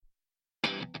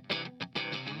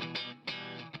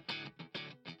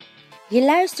Je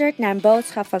luistert naar een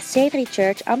boodschap van C3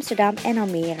 Church Amsterdam en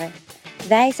Almere.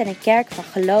 Wij zijn een kerk van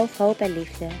geloof, hoop en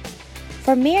liefde.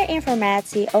 Voor meer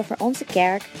informatie over onze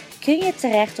kerk kun je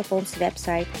terecht op onze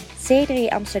website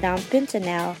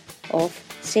c3amsterdam.nl of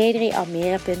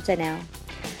c3almere.nl.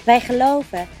 Wij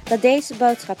geloven dat deze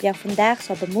boodschap jou vandaag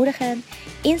zal bemoedigen,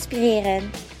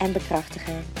 inspireren en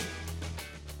bekrachtigen.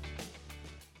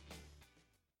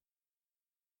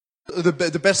 De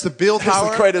beste He's the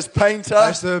beeldhouwer. greatest painter Hij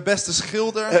is de beste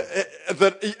schilder.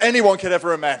 that anyone could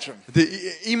ever imagine.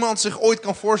 Die iemand zich ooit kan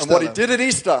And what he voorstellen. did at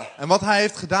Easter En wat hij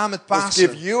heeft gedaan met was give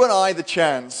Pasen. you and I the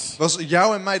chance Was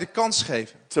jou en mij de kans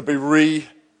geven. to be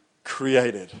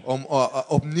recreated. Om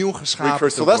opnieuw geschapen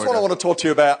Recreated. te So that's what I worden. want to talk to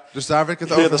you about Dus daar wil ik het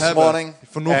here over this hebben. morning.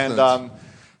 Vanochtend. And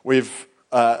we've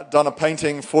done a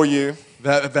painting for you.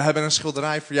 We hebben een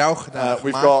schilderij voor jou gedaan.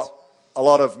 We've gemaakt. got a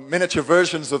lot of miniature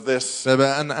versions of this We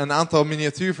hebben een aantal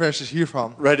miniatuurversies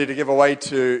hiervan. ready to give away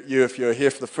to you if you're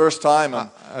here for the first time. And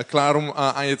Klaar om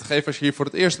aan je te geven als je hier voor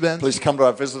het eerst bent. please come to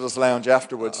our visitors lounge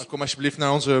afterwards. Kom alsjeblieft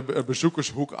naar onze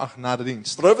bezoekershoek na de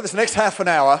dienst. But over this next half an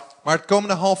hour, Maar het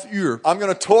komende half uur I'm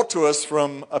going to talk to us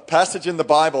from a passage in the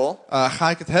Bible ga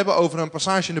ik het hebben over een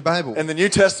passage in de Bijbel. in the New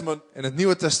Testament, In het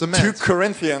Nieuwe 2 Testament.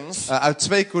 Corinthians, Uit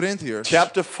 2 Korintiërs.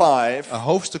 chapter 5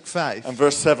 Hoofdstuk 5. and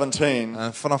verse 17.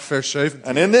 Vanaf vers 17.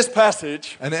 And in this passage,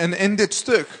 En in dit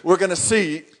stuk we're going to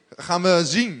see gaan we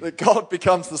zien that God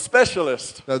becomes the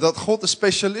specialist dat God de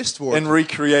specialist wordt. in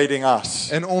recreating us.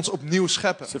 En ons opnieuw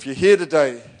scheppen. So if you're here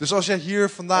today Dus als jij hier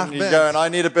vandaag and you go, bent. and I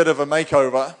need a bit of a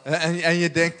makeover En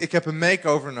je denkt, ik heb een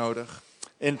makeover nodig.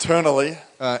 internally,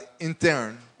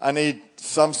 Intern. I need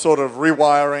some sort of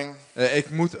rewiring. Ik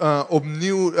moet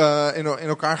opnieuw in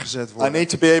elkaar gezet I worden. need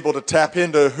to be able to tap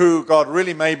into who God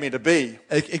really made me to be.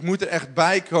 Ik moet er echt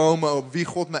bij komen op wie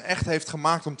God me echt heeft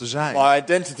gemaakt om te zijn. My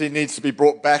identity needs to be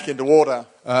brought back into order.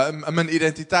 Mijn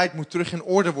identiteit moet terug in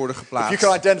orde worden If you geplaatst.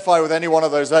 can identify with any one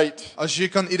of those 8 Als je je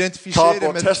kan identificeren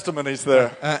cardboard met testimonies there,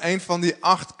 een van die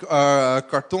 8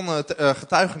 kartonnen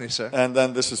getuigenissen, and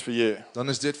then this is for you. dan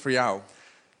is dit voor jou.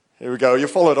 Here we go. You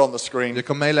follow it on the screen. Je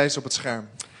kan meelezen op het scherm.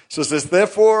 So it says,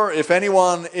 therefore, if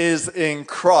anyone is in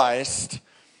Christ,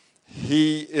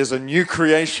 he is a new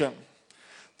creation.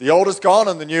 The old is gone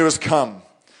and the new has come.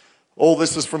 All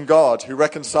this is from God, who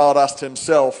reconciled us to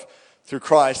himself through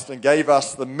Christ and gave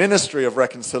us the ministry of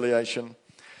reconciliation.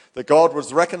 That God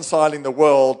was reconciling the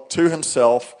world to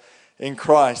himself in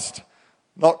Christ,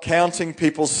 not counting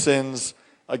people's sins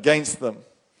against them.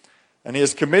 And he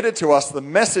has committed to us the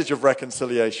message of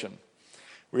reconciliation.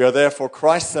 We are therefore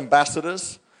Christ's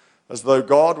ambassadors, as though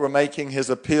God were making his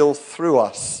appeal through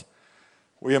us.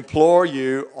 We implore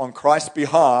you on Christ's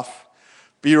behalf,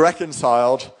 be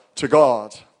reconciled to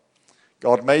God.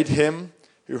 God made him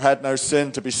who had no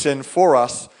sin to be sin for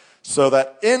us, so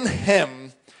that in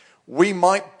him we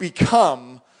might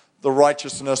become the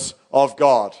righteousness of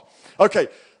God. Okay,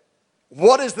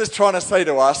 what is this trying to say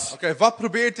to us Oké, wat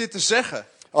probeert dit te zeggen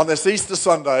on this Easter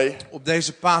Sunday? op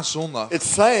deze paaszondag?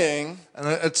 It's saying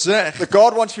En het zegt that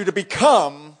God wants you to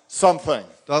become something.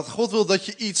 dat God wil dat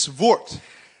je iets wordt.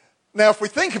 Now, if we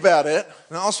think about it,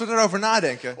 En als we erover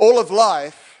nadenken, all of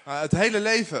life het hele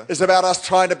leven is about us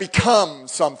trying to become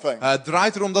something. het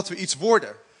draait erom dat we iets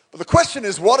worden. But the question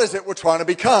is, what is it we're trying to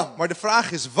become? Maar de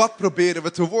vraag is, wat proberen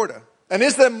we te worden? And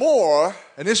is there more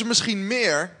En is er misschien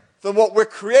meer than what we're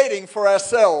creating for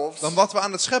ourselves? dan wat we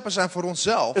aan het scheppen zijn voor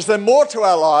onszelf? Is there more to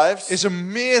our lives Is er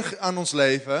meer aan ons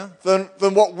leven than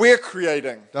what we're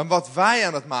creating? dan wat wij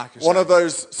aan het maken One zijn? of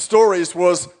those stories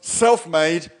was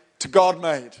self-made to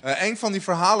God-made. Een van die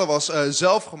verhalen was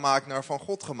zelf gemaakt naar van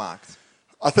God gemaakt.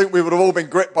 I think we would have all been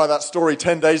gripped by that story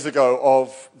 10 days ago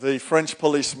of the French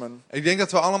policeman Ik denk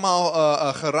dat we allemaal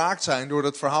geraakt zijn door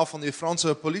het verhaal van die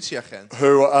Franse politieagent.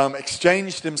 who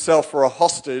exchanged himself for a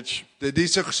hostage Die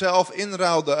zichzelf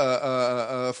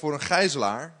inruilde voor een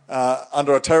gijzelaar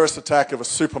under a terrorist attack of a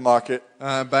supermarket.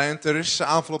 bij een terroristische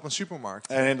aanval op een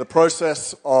supermarkt. And in the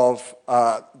process of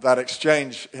that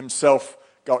exchange, himself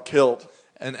got killed.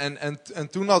 En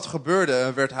toen dat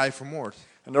gebeurde, werd hij vermoord.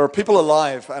 And there are people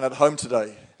alive and at home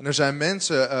today En er zijn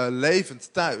mensen levend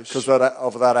thuis because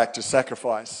of that act of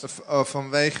sacrifice.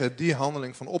 vanwege die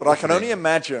handeling van But I can only opoffering.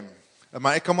 imagine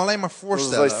Maar ik kan me alleen maar as they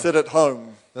voorstellen sit at home,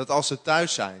 dat als ze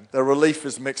thuis zijn, their relief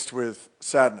is mixed with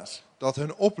sadness. dat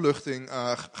hun opluchting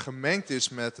gemengd is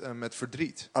met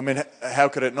verdriet. I mean, how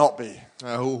could it not be?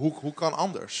 Hoe kan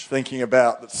anders? Thinking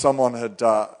about that someone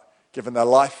had given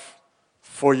their life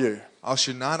for you. Als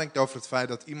je nadenkt over het feit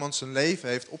dat iemand zijn leven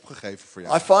heeft opgegeven voor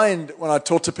jou. I find when I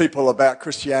talk to people about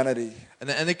Christianity,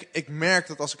 En ik merk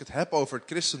dat als ik het heb over het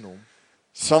christendom,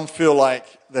 some feel like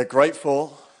they're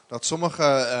grateful. Dat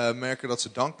sommigen merken dat ze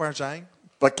dankbaar zijn,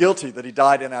 but guilty that he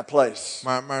died in our place.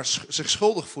 maar zich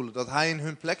schuldig voelen dat hij in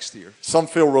hun plek stierf. Some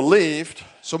feel relieved,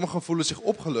 Sommigen voelen zich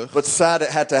opgelucht, but sad it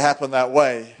had to happen that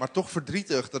way. maar toch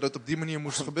verdrietig dat het op die manier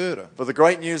moest gebeuren. But the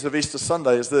great news of Easter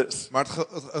Sunday is this. Maar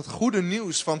het goede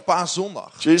nieuws van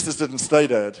Paaszondag Jesus didn't stay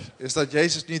dead. is dat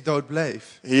Jezus niet dood bleef.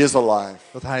 He is alive.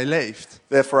 Dat hij leeft.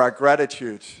 Therefore our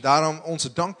gratitude Daarom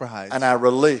onze dankbaarheid and our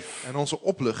relief en onze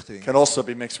opluchting can also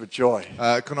be mixed with joy.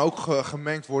 kan ook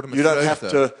gemengd worden met You don't have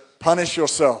vreugde. to punish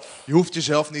yourself, Je hoeft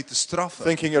jezelf niet te straffen.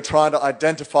 thinking you're trying to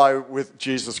identify with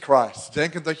Jesus Christ.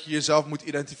 Denkend dat je jezelf moet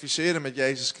identificeren met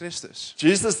Jezus Christus.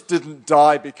 Jesus didn't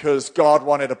die because God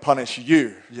wanted to punish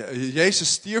you.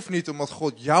 Jezus stierf niet omdat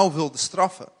God jou wilde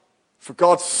straffen. For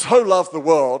God so loved the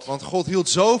world Want God hield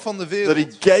zo van de that he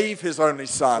wereld gave his only dat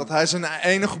son. hij zijn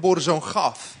enige geboren zoon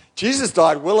gaf. Jesus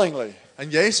died willingly En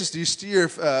Jezus die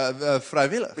stierf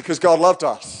vrijwillig. because God loved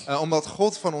us. Omdat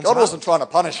God van ons God wasn't houdt.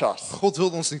 trying to punish us. God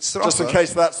wilde ons niet Just in straffen.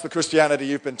 case that's the Christianity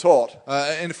you've been taught.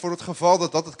 En voor het geval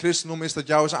dat dat het christendom is dat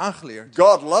jou is aangeleerd.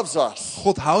 God loves us.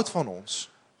 God houdt van ons.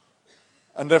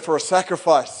 And therefore a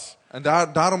sacrifice En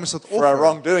daarom is dat for our offer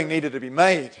wrongdoing needed to be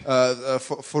made.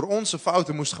 voor onze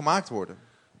fouten moest gemaakt worden.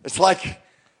 It's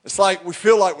like we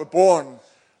feel like we're born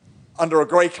under a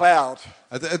grey cloud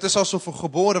Het is alsof we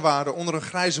geboren waren onder een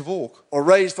grijze wolk. or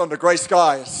raised under grey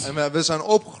skies. En we zijn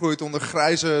opgegroeid onder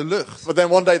grijze lucht. But then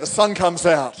one day the sun comes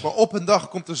out, Maar op een dag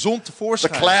komt de zon the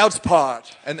tevoorschijn. clouds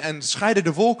part, En scheiden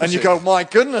de wolken and you zich. go, my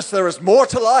goodness, there is more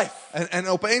to life En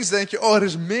opeens denk je, oh, er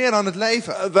is meer aan het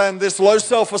leven. than this low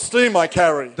self-esteem I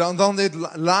carry, Dan dit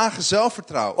lage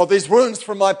zelfvertrouwen. or these wounds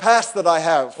from my past that I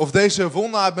have. Of deze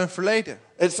wonden uit mijn verleden.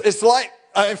 It's like,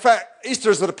 in fact,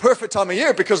 Easter is at a perfect time of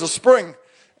year because of spring.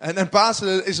 En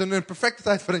Pasen is een perfecte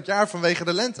tijd van het jaar vanwege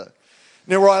de lente.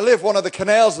 Near where I live, one of the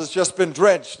canals has just been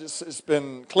dredged. It's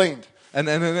been cleaned.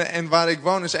 En waar ik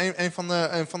woon is een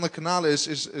van de kanalen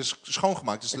is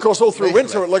schoongemaakt. Dus Of course, all through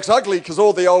winter it leeggelegd. looks ugly because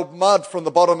all the old mud from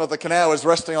the bottom of the canal is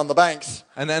resting on the banks.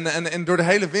 En door de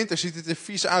hele winter ziet het er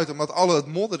vies uit, omdat al het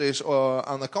modder is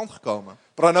aan de kant gekomen.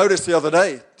 But I noticed the other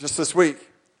day, just this week,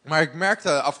 Maar ik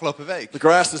merkte afgelopen week the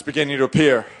grass is beginning to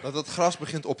appear. dat het gras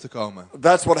begint op te komen.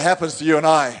 That's what happens to you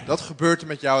and I. Dat gebeurt er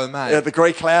met jou en mij. The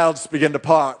grey clouds begin to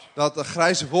part. Dat de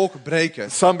grijze wolken breken.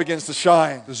 The sun begins to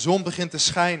shine. De zon begint te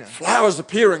schijnen. Flowers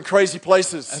appear in crazy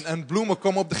places. En bloemen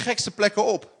komen op de gekste plekken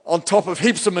op. On top of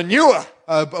heaps of manure.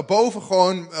 Boven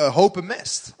gewoon hopen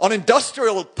mest. On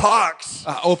industrial parks.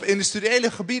 Op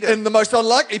industriële gebieden. In the most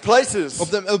unlikely places.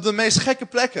 Op de meest gekke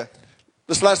plekken.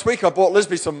 This last week I bought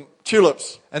Lisby some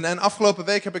tulips. En afgelopen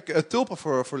week heb ik tulpen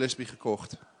voor Lisby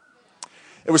gekocht.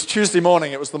 It was Tuesday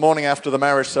morning. It was the morning after the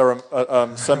marriage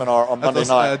seminar on Monday Het was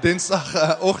night.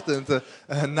 dinsdagochtend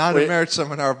na de marriage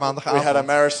seminar op We had a maandagavond.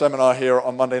 marriage seminar here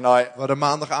on Monday night. We hadden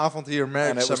maandagavond hier een And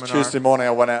marriage it was seminar. Tuesday morning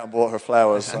I went out and bought her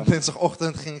flowers. En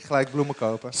dinsdagochtend ging ik gelijk bloemen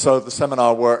kopen. So the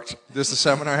seminar worked. Dus de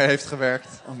seminar heeft gewerkt.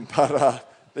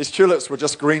 But these tulips were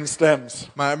just green stems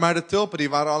Maar de tulpen die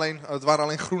waren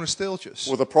alleen groene steeltjes.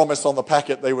 with a promise on the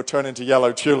packet they would turn into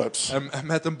yellow tulips. En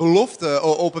met een belofte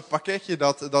op het pakketje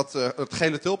dat het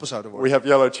gele tulpen zouden worden. We have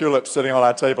yellow tulips sitting on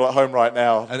our table at home right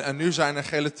now En nu zijn er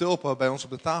gele tulpen bij ons op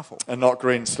de tafel. and not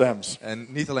green stems. En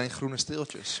niet alleen groene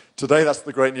steeltjes. Today that's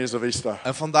the great news of Easter.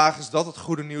 En vandaag is dat het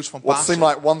goede nieuws van What Pasen. seemed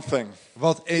like one thing,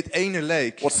 Wat het ene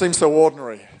leek. what seems so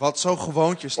ordinary, Wat zo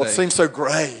gewoontjes what leek. seems so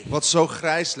grey, Wat zo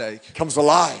grijs leek. comes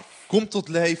alive Komt tot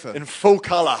leven. in full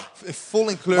color. Vol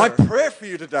in My kleur. prayer for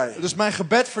you today Dus mijn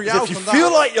gebed voor is jou if you vandaag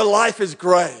feel like your life is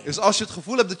grey, is als je het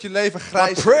gevoel hebt dat je leven my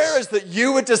grijs prayer is. is that you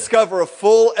would discover a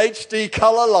full HD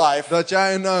color life Dat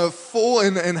jij een vol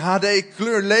in HD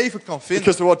kleur leven kan vinden.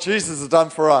 because of what Jesus has done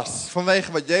for us.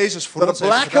 Vanwege wat Jezus voor That ons a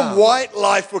heeft black and gedaan.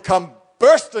 white life will come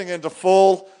bursting into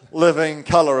full living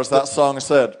color, as that song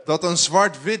said. Dat een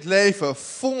zwart-wit leven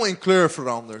vol in kleur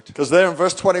verandert. Because there in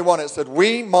verse 21 it said,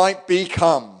 we might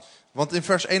become. Want in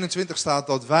vers 21 staat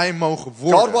dat wij mogen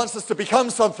God worden. wants us to become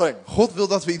something. God wil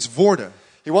dat we iets worden.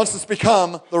 He wants us to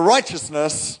become the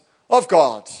righteousness of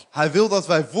God. Hij wil dat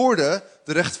wij worden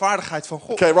de rechtvaardigheid van God.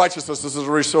 Okay, righteousness, this is a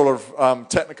really sort of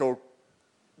technical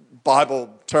Bible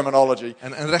terminology.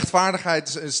 En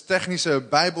rechtvaardigheid is technische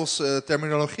Bijbelse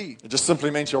terminologie. It just simply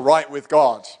means you're right with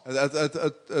God.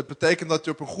 Het betekent dat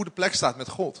je op een goede plek staat met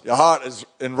God. Your heart is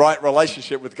in right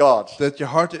relationship with God. Dat je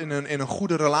hart in een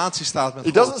goede relatie staat met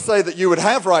He God. doesn't say that you would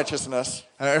have righteousness.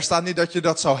 Er staat niet dat je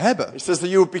dat zou hebben. He says that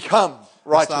you would become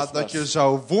Er staat dat je righteousness.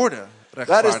 zou worden That is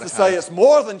to say, rechtvaardigheid. it's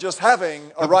more than just having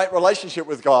a right relationship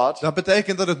with God. Dat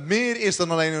betekent dat het meer is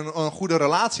dan alleen een goede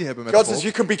relatie hebben met God God. says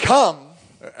you can become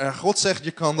God zegt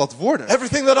je kan dat worden.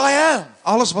 everything that I am.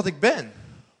 Alles wat ik ben.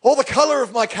 All the color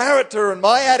of my character and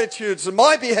my attitudes and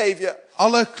my behavior.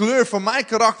 Alle kleur van mijn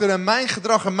karakter en mijn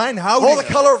gedrag en mijn All the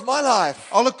houding. color of my life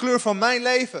Alle kleur van mijn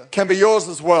leven. can be yours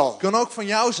as well. Kan ook van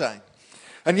jou zijn.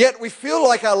 And yet we feel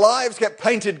like our lives get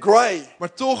painted grey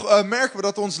Maar toch merken we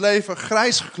dat ons leven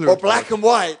grijs or gekleurd black wordt. and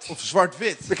white Of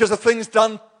zwart-wit. because of things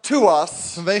done to us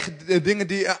Vanwege de dingen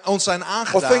die ons zijn or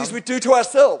aangedaan. things we do to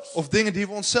ourselves. Of dingen die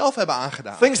we onszelf hebben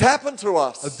aangedaan. Things happen to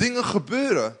us. Dingen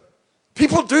gebeuren.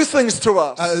 People do things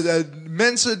to us.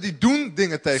 Mensen die doen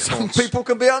dingen tegen Some ons. people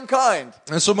can be unkind.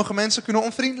 En sommige mensen kunnen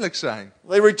onvriendelijk zijn.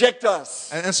 They reject us.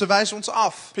 En ze wijzen ons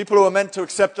af. People who are meant to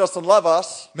accept us and love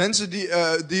us Mensen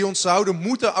die ons zouden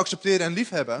moeten accepteren en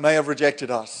liefhebben, may have rejected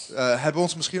us. hebben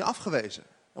ons misschien afgewezen.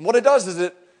 And what it does is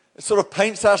it sort of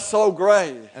paints our soul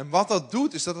grey. En wat dat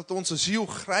doet, is dat het onze ziel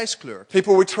grijs kleurt.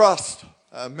 People we trust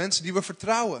Mensen die we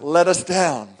vertrouwen, let us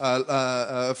down.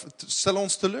 stellen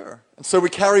ons teleur. And so we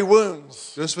carry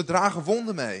wounds Dus we dragen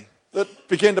wonden mee, that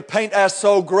begin to paint our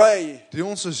soul grey. die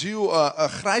onze ziel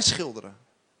grijs schilderen.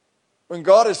 When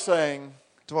God is saying,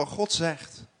 Terwijl God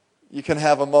zegt, you can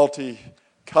have a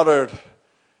multi-colored,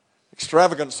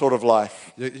 extravagant sort of life.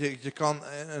 je kan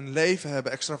een leven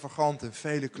hebben, extravagant in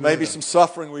vele Maybe kleuren. some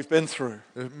suffering we've been through.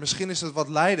 Misschien is het wat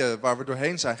lijden waar we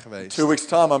doorheen zijn geweest. 2 weeks'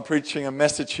 time I'm preaching a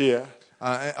message here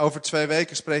Over 2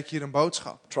 weken spreek ik hier een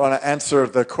boodschap. trying to answer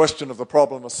the question of the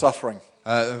problem of suffering.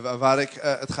 Waar ik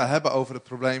het ga hebben over het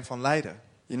probleem van lijden.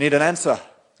 You need an answer.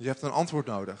 Je hebt een antwoord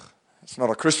nodig. It's not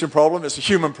a Christian problem, it's a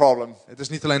human problem. Het is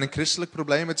niet alleen een christelijk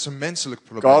probleem, het is een menselijk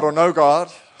probleem. God or no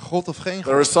God, God of geen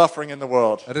there God. is suffering in the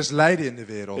world. Er is lijden in de It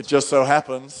wereld. just so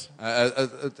happens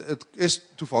Het is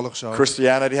toevallig zo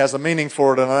Christianity has a meaning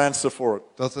for it and an answer for it.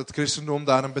 dat het christendom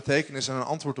daar een betekenis en een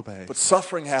antwoord op But heeft.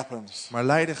 suffering happens Maar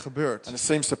lijden gebeurt. and it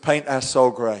seems to paint our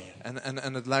soul grey.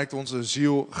 En het lijkt onze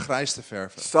ziel grijs te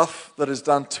verven. Stuff that is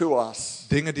done to us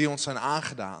Dingen die ons zijn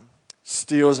aangedaan,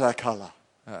 steals our color.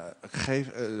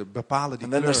 bepalen die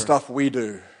And then there's kleur. stuff we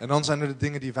do. En dan zijn er de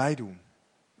dingen die wij doen.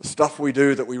 The stuff we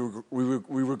do that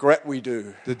we regret we do.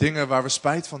 De dingen waar we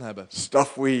spijt van hebben.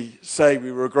 Stuff we say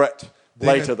we regret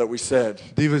later that we said.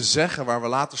 Die we zeggen waar we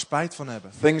later spijt van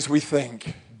hebben. Things we think.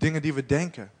 Dingen die we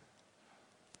denken.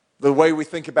 The way we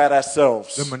think about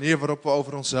ourselves. De manier waarop we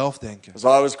over onszelf denken. As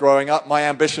I was growing up, my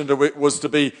ambition was to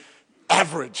be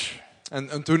average.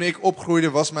 En toen ik opgroeide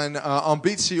was mijn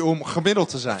ambitie om gemiddeld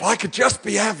te zijn. If I could just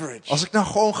be average. Als ik nou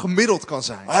gewoon gemiddeld kan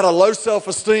zijn. I had a low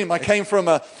self-esteem. I came from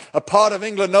a part of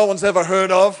England no one's ever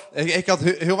heard of. Ik had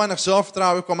heel weinig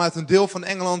zelfvertrouwen. Ik kwam uit een deel van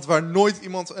Engeland waar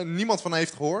niemand van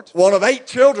heeft gehoord. One of 8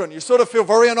 children. You sort of feel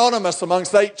very anonymous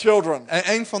amongst 8 children. En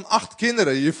een van 8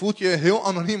 kinderen. Je voelt je heel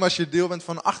anoniem als je deel bent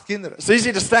van 8 kinderen. It's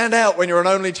easy to stand out when you're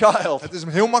an only child. Het is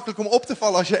heel makkelijk om op te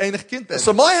vallen als je enig kind bent.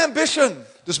 So my ambition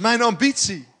Dus mijn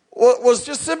ambitie was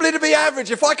just simply to be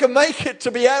average. If I can make it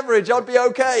to be average, I'd be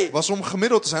okay. was om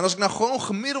gemiddeld te zijn. Als ik nou gewoon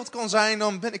gemiddeld kan zijn,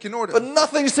 dan ben ik in orde. But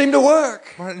nothing seemed to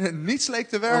work. Maar niets leek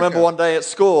te I remember werken. one day at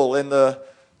school in the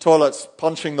toilets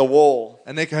punching the wall.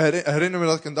 En ik herinner me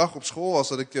dat ik een dag op school was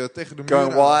dat ik tegen de Going,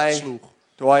 muur why sloeg.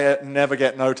 do I never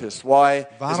get noticed? Why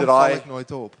is Waarom it val I ik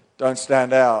nooit op? don't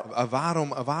stand out?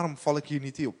 Waarom val ik hier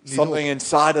niet op? Something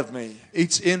inside of me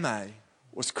Iets in mij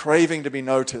was craving to be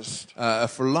noticed.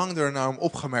 verlangde ernaar om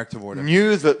opgemerkt te worden.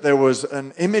 Knew that there was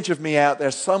an image of me out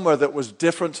there somewhere that was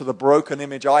different to the broken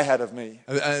image I had of me.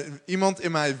 Iemand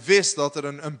in mij wist dat er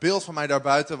een beeld van mij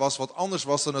daarbuiten was wat anders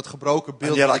was dan het gebroken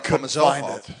beeld And yet dat I ik van couldn't mezelf find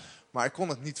had. it. Maar ik kon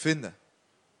het niet vinden.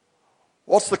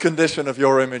 What's the condition of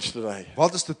your image today?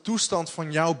 Wat is de toestand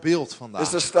van jouw beeld vandaag? Is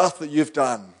there stuff that you've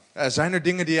done Zijn er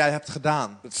dingen die jij hebt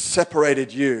gedaan that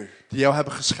separated you die jou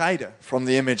hebben gescheiden from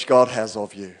the image God has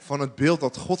of you? van het beeld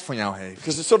dat God van jou heeft?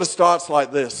 Because it sort of starts like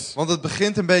this. Want het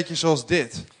begint een beetje zoals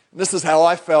dit. And this is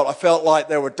how I felt. I felt like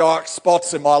there were dark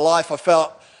spots in my life. I felt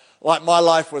like my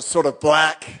life was sort of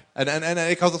black. En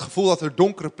ik had het gevoel dat er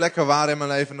donkere plekken waren in mijn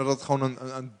leven en dat het gewoon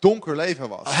een donker leven I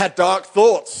was. had dark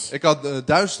thoughts. Ik had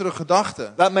duistere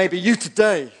gedachten. That may be you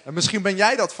today. En misschien ben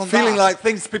jij dat Feeling vandaag. like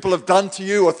things people have done to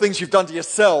you or things you've done to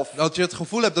yourself Dat je het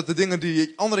gevoel hebt dat de dingen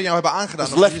die anderen jou hebben aangedaan,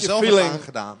 Has of die left you jezelf hebt feeling-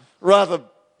 aangedaan, rather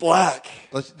black.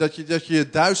 dat je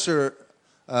duister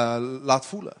laat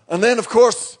voelen. And then of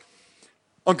course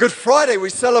on Good Friday we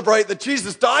celebrate that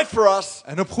Jesus died for us.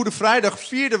 En op Goede Vrijdag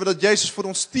vierden we dat Jezus voor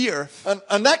ons stierf.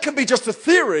 And that can be just a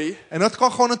theory. En dat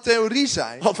kan gewoon een theorie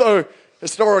zijn. Although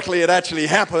historically it actually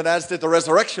happened, as did the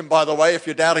resurrection, by the way. If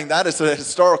you're doubting that, it's a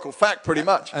historical fact pretty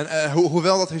much. En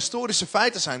hoewel dat historische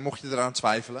feiten zijn, mocht je eraan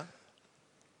twijfelen.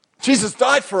 Jesus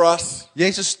died for us.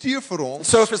 Jezus stierf voor ons.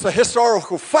 So if it's a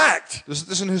historical fact, Dus het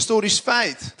is een historisch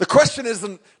feit. the question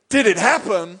isn't, did it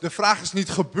happen? De vraag is niet,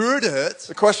 gebeurde het?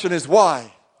 The question is why?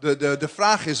 De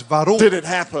vraag is waarom? did it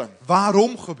happen?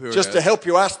 Waarom gebeurde Just to het? help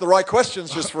you ask the right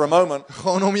questions just for a moment.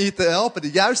 Gewoon om je te helpen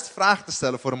de juiste vraag te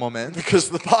stellen voor een moment. Because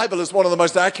the Bible is one of the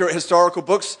most accurate historical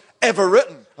books ever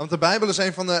written. Want de Bijbel is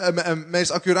een van de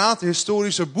meest accurate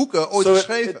historische boeken ooit So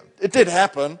geschreven. it did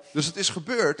happen. Dus het is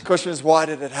gebeurd. The question is, why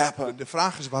did it happen? De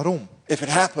vraag is waarom? If it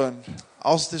happened,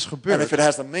 Als het is and if gebeurd it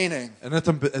has a meaning, en het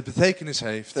een betekenis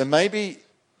heeft, then maybe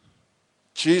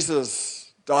Jesus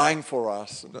dying for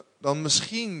us, dan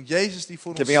misschien Jezus die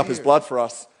voor ons giving up his stierf blood for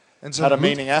us, en had zijn a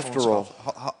bloed meaning voor after ons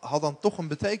all. gaf, had dan toch een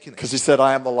betekenis. Because he said,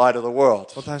 I am the light of the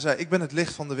world. Want hij zei, ik ben het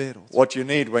licht van de wereld. What you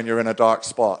need when you're in a dark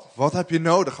spot. Wat heb je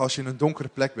nodig als je in een donkere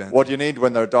plek bent? What you need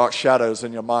when there are dark shadows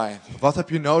in your mind. Wat heb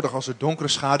je nodig als er donkere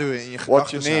schaduwen in je What you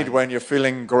gedachten need zijn? when you're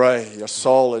feeling grey, your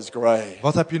soul is grey.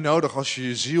 Wat heb je nodig als je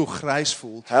je ziel grijs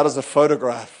voelt? How does a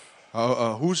photograph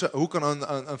Hoe kan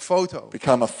een foto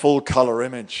become a full color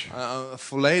image? een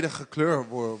volledige kleur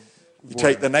worden? You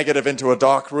take the negative into a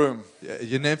dark room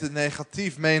Je neemt het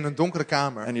negatief mee in een donkere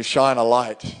kamer and you shine a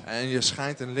light. en je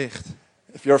schijnt een licht.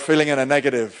 If you're feeling in a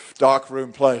negative, dark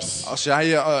room place, Als jij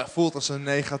je voelt als een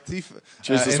negatief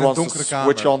Jesus in een wants to donkere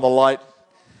switch kamer, on the light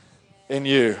in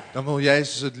you. dan wil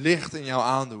Jezus het licht in jou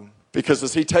aandoen. Because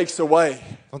as he takes away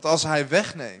Want als hij the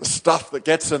wegneemt stuff that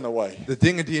gets in the way, de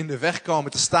dingen die in de weg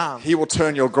komen te staan, he will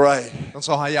turn your grey dan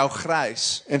zal hij jou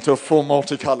grijs into a full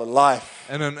multicolored life.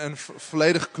 en een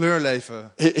volledig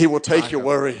kleurleven. He will take your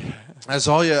worry. Hij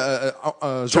zal je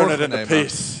zorgen into nemen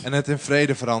peace. en het in vrede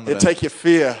He'll veranderen. take your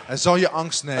fear Hij zal je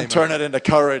angst and turn nemen it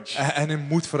into courage. en in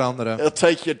moed veranderen. He'll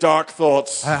take your dark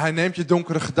thoughts Hij neemt je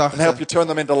donkere and help gedachten you turn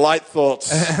them into light thoughts.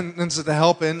 en ze te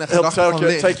helpen in He'll gedachten van take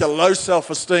licht. your low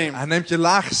self-esteem, Hij neemt je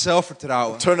lage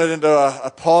zelfvertrouwen turn it into a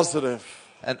positive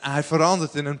en hij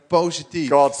verandert in een positief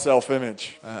God self-image.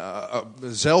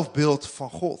 zelfbeeld van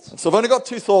God. So I've only got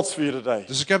two thoughts for you today.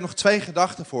 Dus ik heb nog 2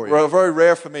 gedachten voor je. Well, very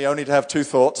rare for me only to have two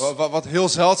thoughts. Wat heel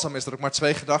zeldzaam is dat ik maar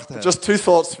 2 gedachten heb. Just two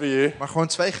thoughts for you. Maar gewoon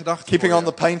 2 gedachten Keeping voor on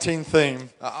je. the painting theme.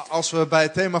 Als we bij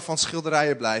het thema van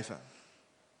schilderijen blijven.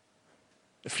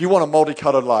 If you want a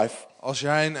multicolored life, Als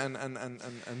jij een if you want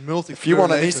an multikleur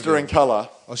Easter in leven wil, color,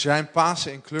 als jij een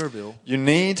Pasen in kleur wil, you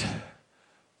need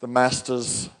the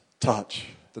master's touch.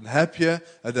 dan heb je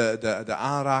de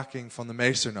aanraking van de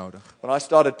meester nodig. When I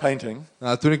started painting,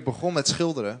 Nou, toen ik begon met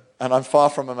schilderen, and I'm far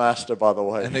from a master, by the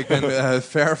way. en ik ben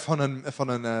ver van een I even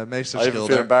feel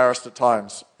meesterschilder. embarrassed at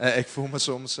times Ik voel me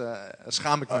soms,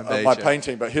 schaam ik me een of my beetje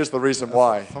painting, but here's the reason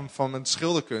why. van mijn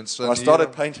schilderkunst. When En I started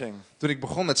hier- painting, toen ik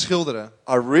begon met schilderen,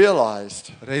 I realized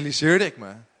realiseerde ik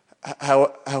me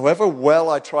however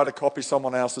well I try to copy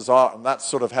someone else's art, and that's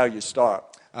sort of how you start.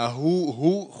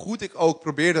 hoe goed ik ook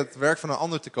probeerde het werk van een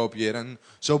ander te kopiëren. En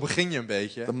zo begin je een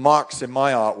beetje. The marks in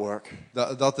my artwork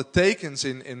Dat de tekens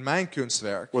in mijn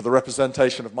kunstwerk, were the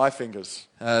representation of my fingers.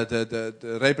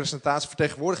 de representatie,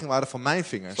 vertegenwoordiging waren van mijn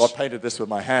vingers. So I painted this with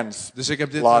my hands. Dus ik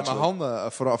heb dit Largely. met mijn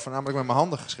handen, voornamelijk met mijn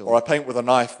handen Or geschilderd. I paint with a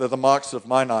knife. They're the marks of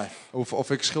my knife. Of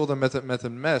ik schilder met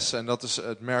een mes en dat is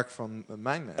het merk van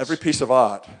mijn mes. Every piece of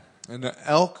art En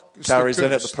elk stuk carries in it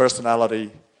the kunst personality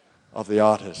of the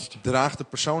artist. draagt de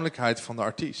persoonlijkheid van de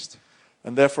artiest.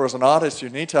 And therefore, as an artist,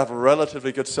 you need to have a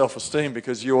relatively good self-esteem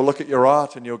because you will look at your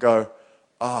art and you'll go,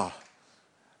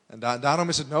 En daarom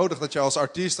is het nodig dat je als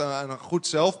artiest een goed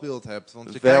zelfbeeld hebt.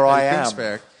 Want je There kijkt naar I je am.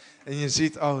 kunstwerk en je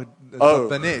ziet, dat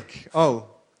ben ik.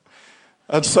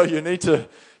 And so you need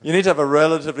to have a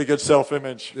relatively good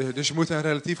self-image. Dus je moet een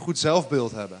relatief goed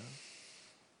zelfbeeld hebben.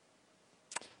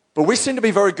 But we seem to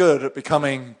be very good at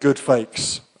becoming good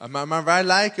fakes. Maar wij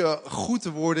lijken goed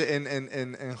te worden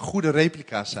in goede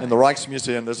replica's zijn. In the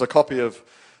Rijksmuseum, there's a copy of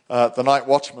The Night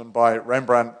Watchman by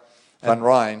Rembrandt van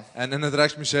Rijn. En in het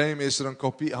Rijksmuseum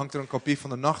hangt er een kopie van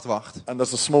de Nachtwacht. And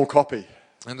there's a small copy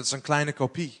En dat is een kleine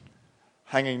kopie.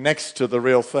 hanging next to the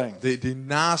real thing. Die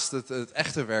naast het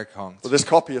echte werk hangt. But this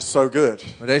copy is so good.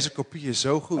 Maar deze kopie is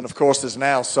zo And goed. of course, it's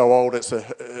now so old, it's a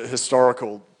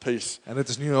historical piece. En het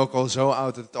is nu ook al zo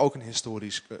oud dat het ook een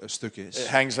historisch stuk It is.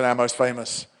 hangs in our most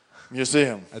famous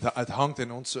museum. Het hangt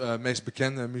in ons meest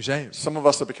bekende museum. Some of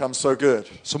us have become so good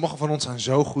Sommigen van ons zijn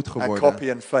zo goed at geworden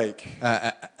copy and fake.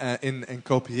 in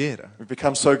kopiëren. We've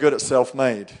become so good at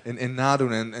self-made. In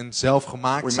nadoen en zelf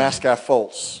gemaakt We zijn. mask our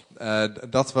faults.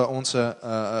 Dat we onze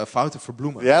fouten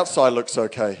verbloemen. The outside looks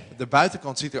okay. De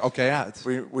buitenkant ziet er oké uit.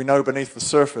 We know beneath the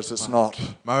surface it's not.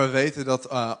 Maar we weten dat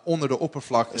onder de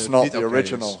oppervlakte It's het not niet the oké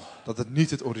original. is. Dat het niet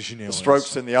het origineel The is.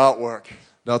 strokes in the artwork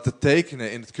Dat de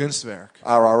tekenen in het kunstwerk,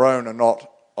 are our own and not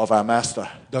of our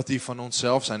master. dat die van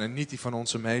onszelf zijn en niet die van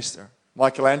onze meester.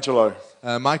 Michelangelo,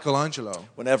 Michelangelo,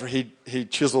 whenever he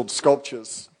chiseled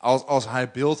sculptures, als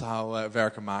hij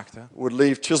beeldhouwwerken maakte, would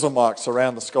leave chisel marks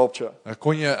around the sculpture.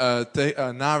 kon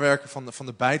je nawerken van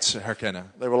de bijts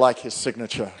herkennen. They were like his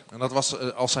signature. En dat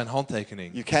was als zijn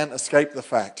handtekening. You can't escape the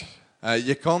fact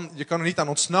Je kan er niet aan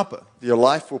ontsnappen. your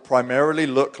life will primarily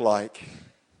look like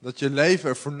Dat je leven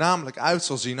er voornamelijk uit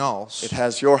zal zien als it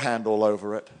has your hand all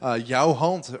over it, jouw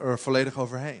hand er volledig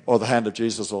overheen. or the hand of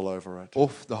Jesus all over it.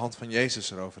 Of de hand van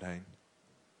Jezus eroverheen.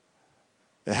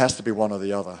 It has to be one or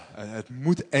the other. Het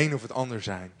moet een of het ander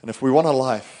zijn. And if we want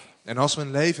a life En als we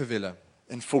een leven willen,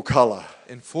 in full color,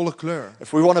 in volle kleur. if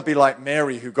we want to be like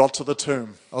Mary who got to the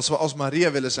tomb, Als we als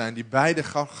Maria willen zijn die bij de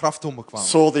graftombe kwam.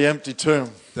 saw the empty tomb,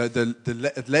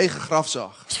 Het lege graf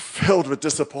zag. filled with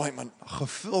disappointment,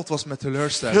 Gevuld was met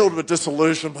teleurstelling. filled with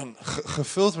disillusionment,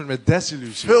 Gevuld met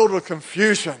desillusie. filled with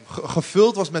confusion.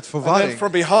 Gevuld was met And then verwarring.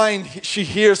 from behind, she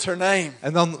hears her name,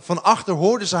 En dan van achter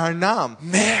hoorde ze haar naam.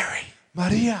 Mary.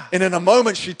 Maria. And in a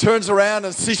moment, she turns around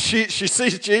and she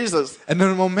sees Jesus, En in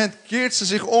een moment keert ze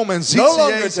zich om en ziet No ze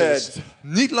longer Jezus. dead.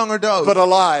 Niet langer dood, but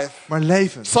alive. maar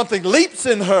levend. Something leaps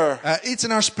in her Iets in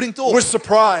haar springt op. with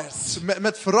surprise.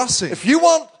 Met verrassing. If you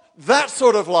want that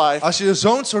sort of life, Als je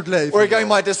zo'n soort leven where again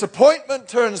wil, my disappointment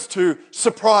turns to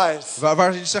surprise,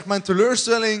 waar je zegt mijn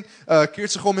teleurstelling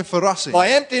keert zich om in verrassing. my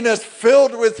emptiness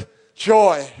filled with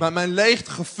joy, Maar mijn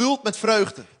leegte gevuld met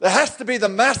vreugde. there has to be the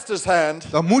master's hand,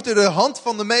 Dan moet er de hand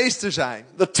van de meester zijn.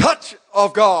 the touch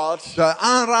of God De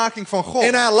aanraking van God.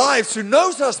 in our lives, who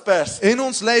knows us best, In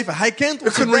ons leven. Hij kent who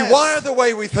ons can het best. rewire the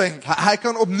way we think, Hij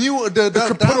kan opnieuw de can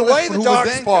put draad away van the hoe we dark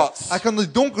denken. spots. Hij kan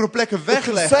de donkere plekken who can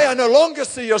wegleggen. say, I no longer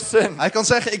see your sin, Hij kan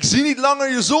zeggen, ik zie niet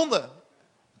langer je zonde.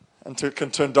 and can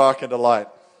turn dark into light.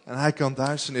 En hij kan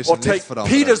duisternis Or in licht take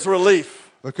veranderen. Peter's relief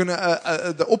We kunnen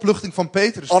de opluchting van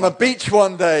Petrus on a pakken. beach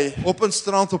one day, Op een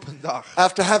strand op een dag.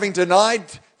 after having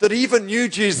denied that he even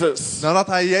knew Jesus. Nadat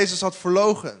hij Jezus had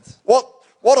verloochend.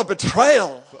 What a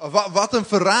betrayal Wat een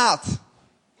verraad.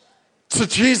 to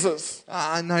Jesus.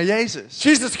 Naar Jezus.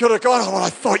 Jesus could have gone, oh, well,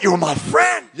 I thought you were my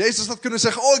friend. Jezus had kunnen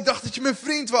zeggen, oh ik dacht dat je mijn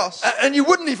vriend was. And you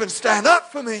wouldn't even stand up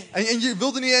for me. En je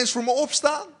wilde niet eens voor me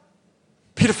opstaan.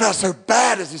 Peter felt so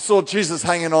bad as he saw Jesus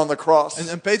hanging on the cross.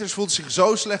 En Petrus voelde zich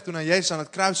zo slecht toen hij Jezus aan het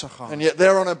kruis zag gaan. And yet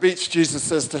there on a beach, Jesus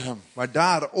says to him, Maar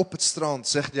daar op het strand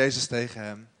zegt Jezus tegen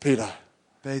hem, Peter,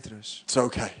 Petrus, it's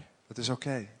okay. het is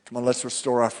oké. Come on, let's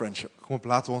restore our friendship. Kom op,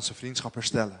 laten we onze vriendschap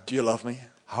herstellen. Do you love me?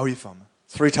 Hou je van me?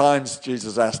 3 times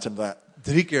Jesus asked him that.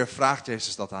 3 keer vraagt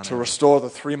Jezus dat aan To hem. restore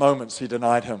the 3 moments he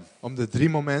denied him. Om de 3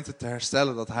 momenten te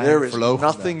herstellen dat hij There hem is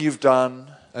verloochende. nothing you've done,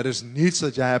 Er is niets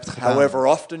dat jij hebt gedaan. however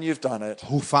often you've done it,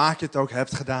 Hoe vaak je het ook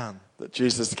hebt gedaan. that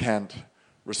Jesus can't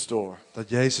restore. Dat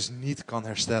Jezus niet kan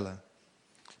herstellen.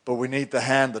 But we need the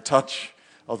hand, the touch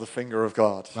of the finger of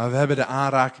God. Maar we hebben de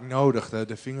aanraking nodig,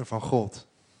 de vinger van God.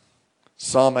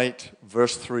 Psalm 8,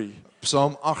 verse 3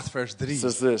 Psalm 8 vers 3.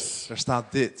 says this, Daar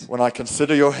staat dit. when I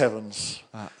consider your heavens,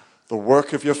 the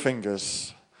work of your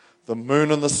fingers, the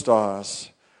moon and the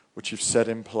stars, which you've set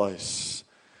in place.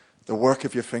 The work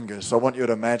of your fingers. I want you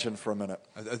to imagine for a minute.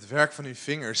 Het werk van uw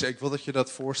vingers, ik wil dat je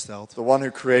dat voorstelt. The one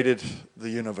who created the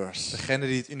universe. Degene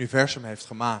die het universum heeft Who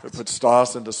gemaakt. put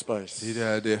stars into space. Die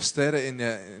de sterren in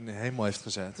de hemel heeft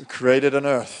gezet. Who created an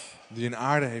earth Die een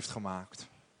aarde heeft gemaakt.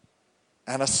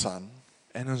 and a sun.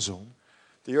 En een zon.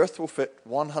 The earth will fit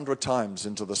 100 times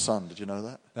into the sun. Did you know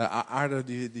that? De aarde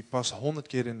die past 100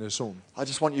 keer in de zon. I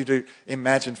just want you to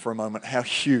imagine for a moment how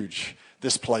huge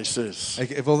this place is.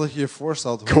 Ik wil dat je je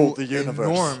voorstelt Called hoe the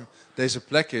universe. enorm deze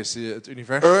plek is, het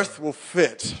universum. Earth will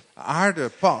fit. Aarde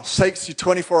past. Takes you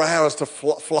 24 hours to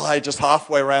fly just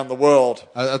halfway around the world.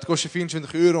 Het kost je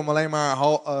 24 uur om alleen maar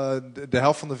de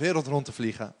helft van de wereld rond te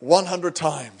vliegen. 100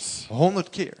 times 100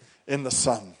 keer in the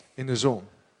sun. in de zon.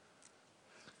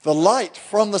 The light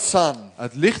from the sun,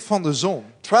 Het licht van de zon,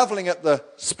 traveling at the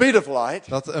speed of light,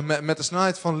 dat met de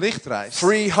snelheid van licht reist.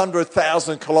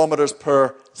 300,000 kilometers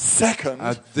per second.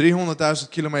 300.000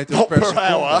 kilometer Not per per seconde,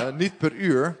 hour. niet per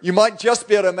uur. You might just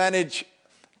be able to manage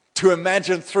to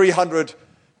imagine 300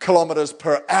 kilometers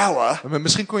per hour. Maar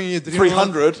misschien kon je je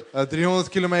 300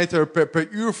 kilometer per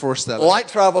uur voorstellen. Light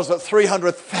travels at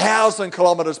 300,000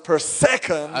 kilometers per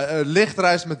second. Licht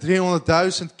reist met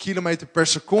 300.000 kilometer per It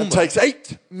seconde. takes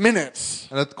 8 minutes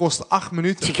En het kost 8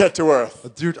 minuten. to get to Earth.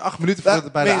 Het duurt 8 minuten voordat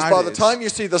het That bij de means by aarde the is. time you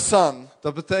see the sun,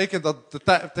 Dat betekent dat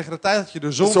tegen de tijd dat je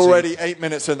de zon it's already ziet, 8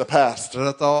 minutes in the past. dat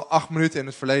het al 8 minuten in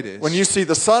het verleden When is. you see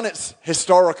the sun, it's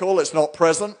historical, it's not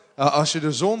present. Als je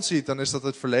de zon ziet, dan is dat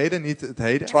het verleden, niet het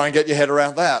heden. Try and get your head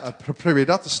around that. Probeer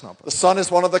dat te snappen. The sun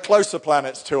is one of the closer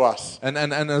planets to us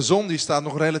En een zon die staat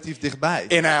nog relatief dichtbij.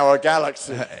 in our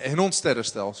galaxy. In ons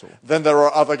sterrenstelsel. Then there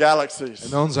are other galaxies. En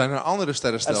dan zijn er andere And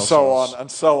sterrenstelsels. so on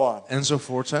and so on.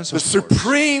 Enzovoorts The enzovoorts.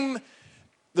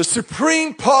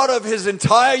 supreme part of his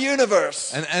entire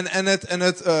universe En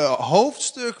het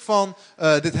hoofdstuk van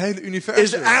dit hele is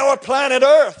universum our planet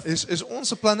Earth. is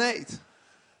onze planeet.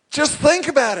 Just think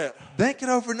about it. Denk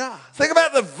erover na. Think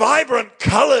about the vibrant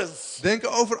colors Denk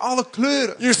over alle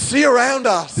kleuren you see around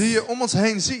us. die je om ons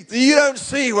heen ziet. That you don't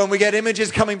see when we get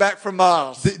images coming back from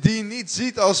Mars. Die je niet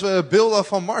ziet als we beelden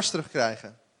van Mars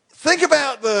terugkrijgen. Think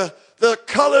about the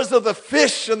colors of the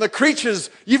fish and the creatures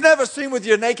you've never seen with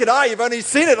your naked eye. You've only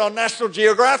seen it on National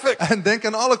Geographic. En denk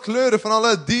aan alle kleuren van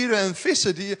alle dieren en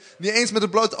vissen die je niet eens met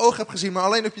het blote oog hebt gezien, maar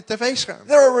alleen op je tv-scherm.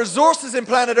 There are resources in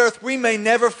planet Earth we may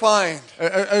never find.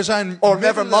 Er zijn Or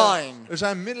never mind. Er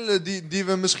zijn middelen die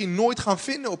we misschien nooit gaan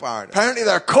vinden op aarde. Apparently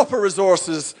there are copper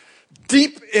resources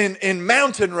deep in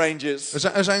mountain ranges.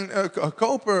 Er zijn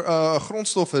koper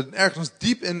grondstoffen ergens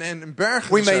diep in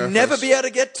bergen. We may never be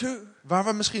able to get to. Waar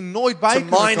we misschien nooit bij To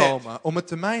kunnen mine it. komen om het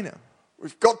te mijnen.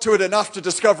 We've got to it enough to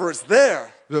discover it's there.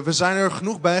 We zijn er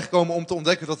genoeg bij gekomen om te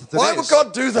ontdekken dat het Why er would is.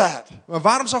 God do that? Maar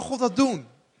waarom zou God dat doen?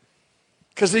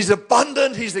 Because he's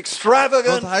abundant, he's extravagant.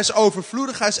 Want hij is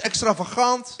overvloedig, hij is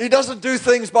extravagant. He doesn't do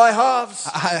things by halves.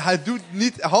 Hij doet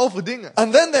niet halve dingen.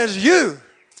 And then there's you.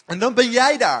 En dan ben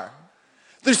jij daar.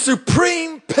 The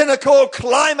supreme pinnacle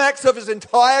climax of his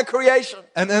entire creation.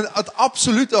 En het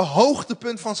absolute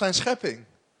hoogtepunt van zijn schepping.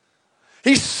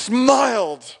 He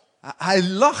smiled Hij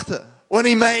lachte when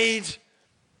he made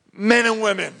men and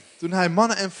women. toen hij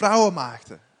mannen en vrouwen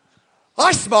maakte.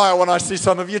 I smile when I see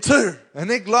some of you too, En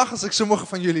ik lach als ik sommige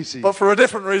van jullie zie. but for a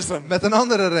different reason. Met een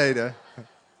andere reden.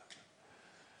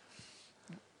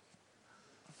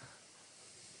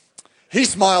 He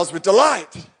smiles with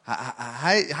delight.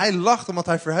 Hij lacht omdat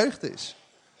hij verheugd is.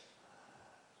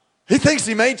 He thinks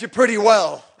he made you pretty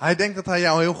well. Hij denkt dat hij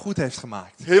jou heel goed heeft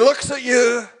gemaakt. He looks at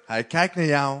you Hij kijkt naar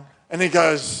jou and he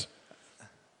goes,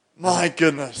 my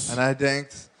goodness. en hij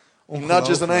denkt, He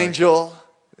nudges an ongelooflijk. angel.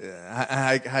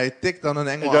 Hij tikt dan een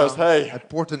engel He goes, aan. hey. Hij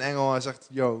poort een engel en hij zegt,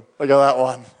 yo, Look at that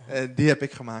one. die heb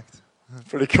ik gemaakt.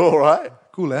 Pretty cool, right?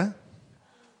 Cool hè?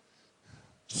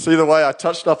 See the way I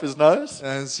touched up his nose?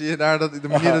 En zie je daar de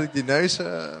manier dat ik die neus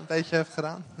een beetje heb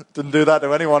gedaan? Didn't do that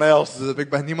to anyone else. Dat heb ik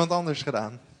bij niemand anders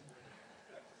gedaan.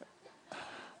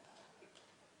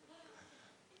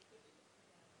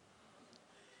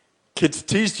 Kids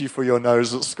teased you for your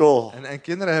nose at school, En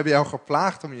kinderen hebben jou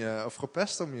geplaagd of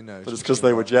gepest om je neus. but it's because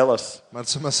they were jealous. Maar het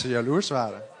is omdat ze jaloers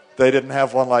waren. They didn't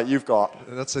have one like you've got.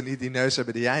 Dat ze niet die neus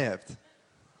hebben die jij hebt.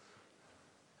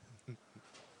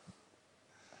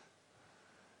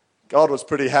 God was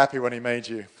pretty happy when he made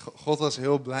you. God was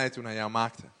heel blij toen hij jou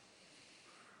maakte.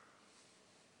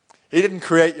 He didn't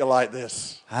create you like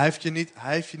this. Hij heeft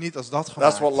je niet als dat That's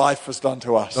gemaakt. what life has done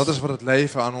to us. Dat is wat het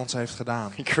leven aan ons heeft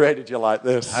gedaan. He created you like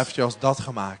this. Hij heeft je als dat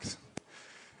gemaakt.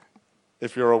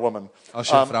 If you're a woman. Als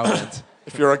je een vrouw bent.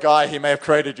 If you're a guy, he may have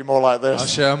created you more like Als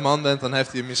this. je een man bent, dan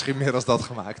heeft hij je misschien meer als dat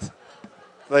gemaakt.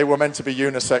 They were meant to be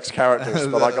unisex characters,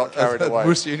 but I got carried Het away.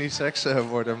 moest unisex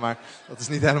worden, maar dat is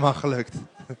niet helemaal gelukt.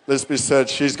 Lisby said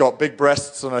she's got big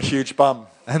breasts and a huge bum.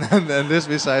 En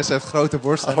Lisby zei, ze heeft grote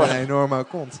borsten en een enorme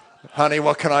kont. Honey,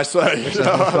 what can I say? Ik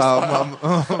zeg,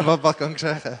 mevrouw, wat kan ik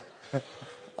zeggen?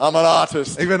 I'm an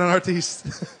artist. Ik ben een artiest.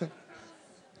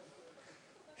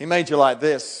 He made you like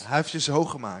this, Hij heeft je zo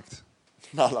gemaakt.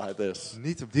 not like this.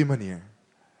 Niet op die manier.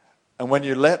 And when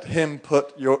you let him put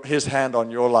his hand on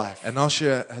your life, En als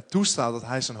je het toestaat dat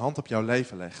hij zijn hand op jouw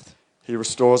leven legt, he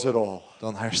restores it all.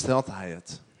 dan herstelt hij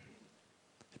het.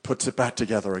 He puts it back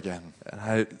together again. En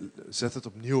hij zet het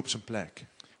opnieuw op zijn plek.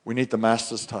 We need the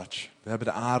master's touch. We hebben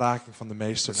de aanraking van de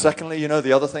meester nodig. Secondly, you know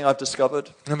the other thing I've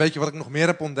discovered En weet je wat ik nog meer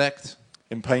heb ontdekt?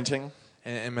 in painting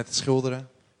En met het schilderen?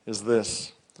 is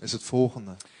this. Is het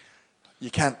volgende.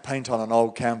 You can't paint on an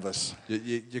old canvas.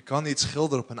 Je kan niet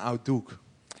schilderen op een oud doek.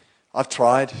 I've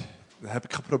tried. Dat heb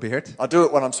ik geprobeerd. I do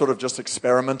it when I'm sort of just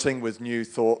experimenting with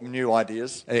new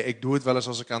ideas. Ik doe het wel eens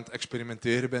als ik aan het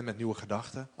experimenteren ben met nieuwe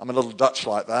gedachten. I'm a little Dutch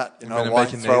like that. You Ik ben know, een why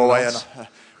beetje throw away Nederlands. and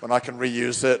when I can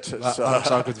reuse it. It's, Waarom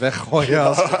zou ik het weggooien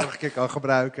als ik het nog een keer kan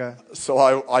gebruiken? so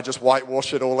I just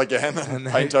whitewash it all again and En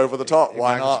paint over the top. Ik Why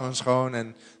maak het not? gewoon schoon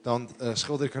en dan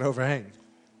schilder ik eroverheen.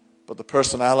 But the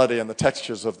personality and the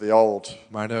textures of the old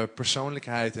Maar de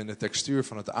persoonlijkheid en de textuur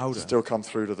van het oude still come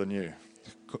through to the new.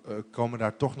 komen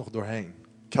daar toch nog doorheen.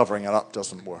 Covering it up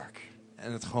doesn't work.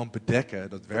 En het gewoon bedekken,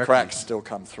 dat The werkt cracks niet. still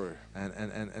come through.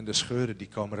 En de scheuren die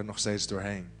komen er nog steeds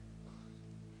doorheen.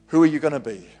 Who are you going to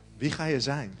be? Wie ga je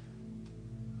zijn?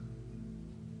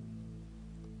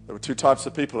 There were two types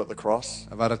of people at the cross.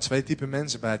 Er waren 2 typen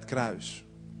mensen bij het kruis.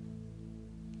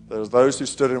 There was those who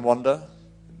stood in wonder,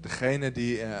 Degene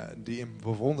die in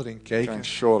bewondering keken, going,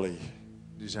 surely,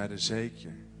 die zeiden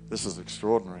zeker, this is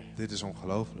extraordinary. dit is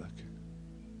ongelooflijk.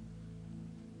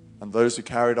 And those who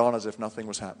carried on as if nothing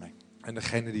was happening. En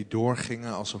degene die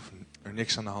doorgingen alsof er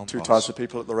niks aan de hand Two types was. of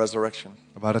people at the resurrection.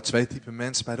 Er waren 2 typen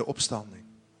mensen bij de opstanding.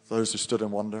 Those who stood in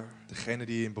wonder, Degene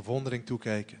die in bewondering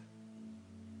toekeken.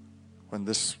 when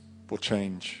this will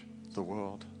change the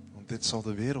world. Want dit zal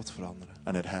de wereld veranderen.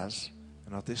 And it has.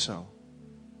 En dat is zo.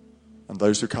 And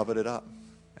those who covered it up,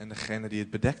 En degene die het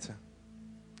bedekte.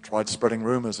 tried spreading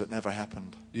rumors, it never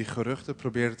happened. Die geruchten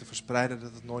probeerden te verspreiden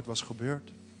dat het nooit was gebeurd.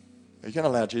 Are you going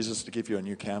to allow Jesus to give you a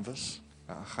new canvas?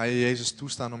 Ja, ga je Jezus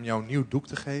toestaan om jou een nieuw doek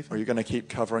te Or geven? are you going to keep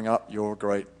covering up your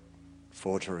great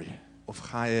forgery? Of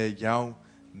ga je jouw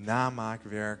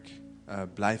namaakwerk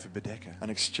blijven bedekken? An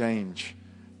exchange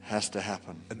has to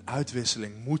happen. Een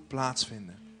uitwisseling moet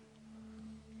plaatsvinden.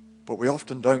 But we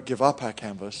often don't give up our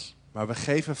canvas Maar we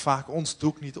geven vaak ons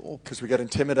doek niet op. because we get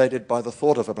intimidated by the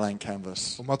thought of a blank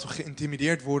canvas. Omdat we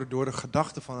geïntimideerd worden door de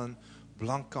gedachte van een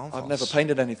blank I've never canvas.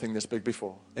 painted anything this big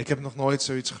before. Ik heb nog nooit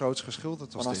zoiets groots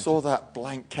geschilderd als When I dit. saw that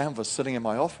blank canvas sitting in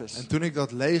my office, En toen ik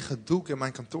dat lege doek in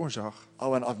mijn kantoor zag, I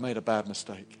went, I've made a bad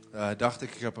mistake. dacht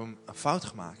ik heb een fout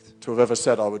gemaakt. To have ever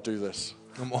said I would do this.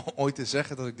 Om ooit te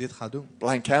zeggen dat ik dit ga doen.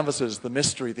 Blank canvases, the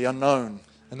mystery, the unknown,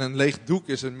 En een leeg doek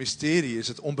is een mysterie, is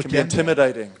het can be onbekende.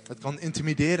 intimidating. Het kan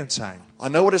intimiderend zijn. I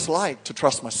know what it's like to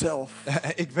trust myself.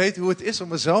 Ik weet hoe het is om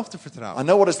mezelf te I vertrouwen.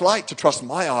 know what it's like to trust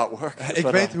my artwork. Ik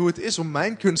but, weet hoe het is om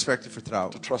mijn kunstwerk te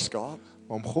vertrouwen. to trust God.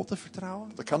 Maar om God te vertrouwen?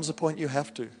 There comes a point you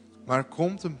have to. Maar er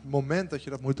komt een moment dat je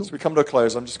dat moet As doen. we come to a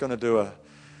close, I'm just going to do a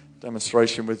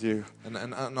demonstration with you,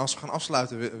 En als we gaan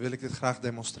afsluiten, wil ik dit graag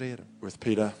demonstreren. with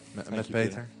Peter. Met Thank you,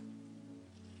 Peter.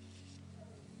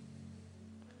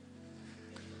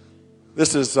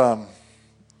 This is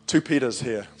 2 Peters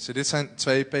here. Dus dit zijn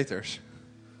 2 Peters.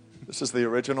 This is the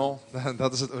original.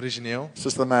 Dat is het origineel. This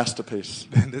is the masterpiece.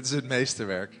 Dit is het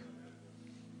meesterwerk.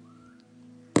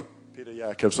 Peter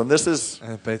Jacobs. And this is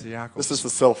Peter Jacobs. the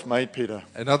self-made Peter.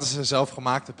 En dat is een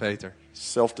zelfgemaakte Peter.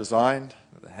 Self-designed,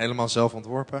 Helemaal zelf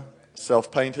ontworpen.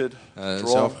 self-painted,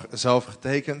 drawn. Zelf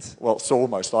getekend. Well, it's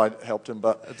almost. I helped him,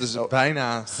 but Het is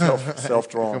bijna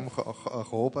self-drawn. ik heb hem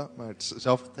geholpen, maar het is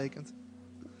zelf getekend.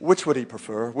 Which would he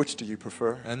prefer? Which do you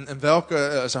prefer? En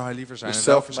welke zou hij liever zijn? Your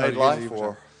En welke zou self-made jullie life liever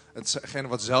or zijn? Hetgene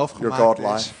wat zelf your gemaakt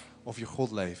God is, life? of je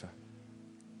God leven.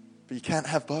 But you can't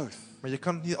have both. Maar je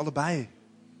kan het niet allebei.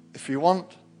 If you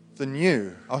want the new,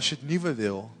 Als je het nieuwe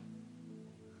wil.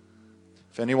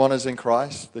 if anyone is in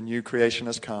Christ, the new creation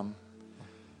has come.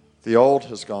 The old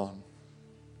has gone.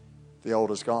 The old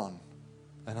is gone.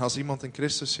 En als iemand in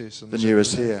Christus is, dan The is new het,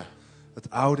 is here. het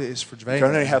oude is You verdwenen. can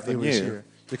only en have het the nieuwe is new. hier.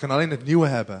 Je kan alleen het nieuwe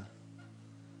hebben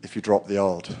If you drop the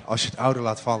old, als je het oude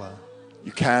laat vallen.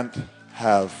 you can't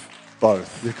have both.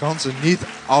 Je kan ze niet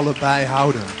allebei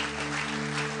houden.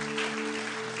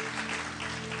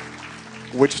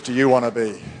 Which do you want to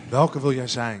be? Welke wil jij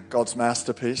zijn? God's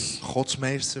masterpiece? Gods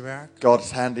meesterwerk?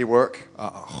 God's handiwork?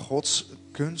 Gods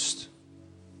kunst?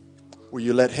 Will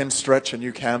you let him stretch a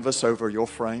new canvas over your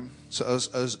frame?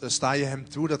 Sta je hem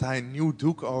toe dat hij een nieuw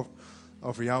doek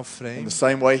over jouw In frame? the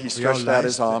same way he Voor jouw stretched out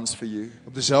his lijst. arms for you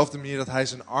Op dezelfde manier dat hij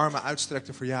zijn armen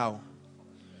uitstrekte voor jou.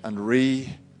 and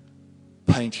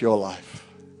repaint your life.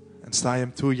 En sta je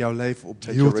hem toe jouw leven Take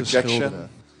opnieuw your te rejection, schilderen.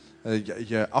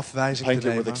 Je afwijzing paint te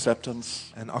it with nemen acceptance.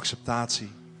 en acceptatie.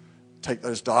 Take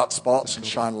those dark spots and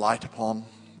shine light upon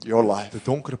your life. De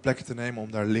donkere plekken te nemen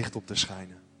om daar licht op te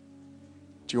schijnen.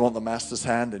 Do you want the master's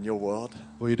hand in your world?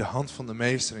 Wil je de hand van de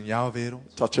meester in jouw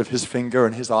wereld? Touch of his finger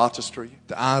and his artistry?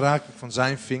 De aanraking van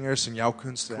zijn vingers in jouw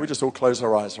kunstwerk? We just all close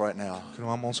our eyes right now. Kunnen we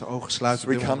allemaal onze ogen sluiten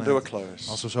As op we dit come to a moment? close.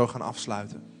 Als we zo gaan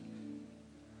afsluiten.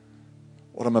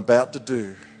 What I'm about to do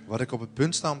Wat ik op het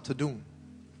punt sta om te doen,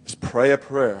 is pray a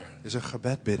prayer. is een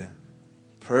gebed bidden.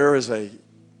 Prayer is a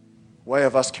way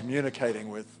of us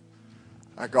communicating with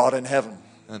our God in heaven.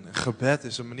 Een gebed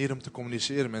is een manier om te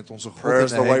communiceren met onze God Prayer in is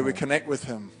de the way we hemel. connect with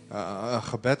him. Een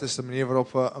gebed is de manier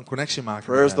waarop we een connectie maken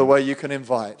Prayer is met the hem. way you can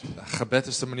invite Een gebed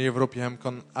is de manier waarop je hem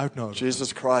kan uitnodigen.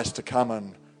 Jesus Christ to come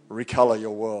and recolor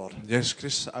your world. Jezus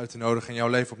Christus uit te nodigen en jouw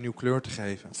leven opnieuw kleur te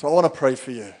geven. So I want to pray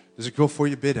for you. Dus ik wil voor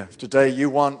je bidden. If today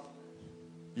you want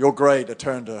your gray to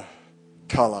turn to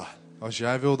color. Als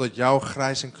jij wil dat jouw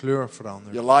grijs in kleur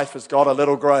verandert. Your life has got a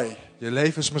little gray Je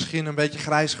leven is misschien een beetje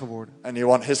grijs geworden. and you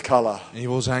want his color. En je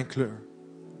wil zijn kleur.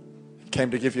 He came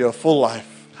to give you a full life,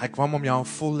 Hij kwam om jou een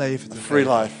vol leven a te free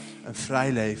geven. life. Een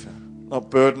vrij leven. Not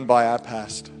burdened by our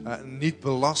past. Niet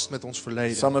belast met ons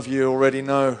verleden. Some of you already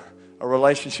know a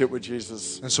relationship with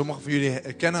Jesus. En sommigen van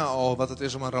jullie kennen al wat het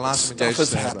is om een relatie met Stuff Jezus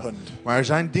te has hebben. happened. Maar er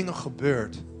zijn dingen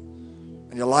gebeurd.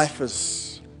 And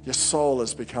your soul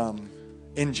has become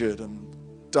injured and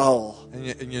dull.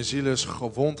 En je ziel is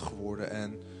gewond geworden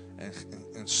en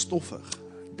stoffig.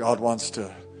 God wants to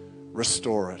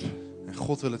restore it. En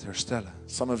God wil het herstellen.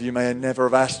 Some of you may never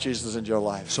have asked Jesus into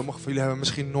your life. Sommigen van jullie hebben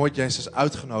misschien nooit Jezus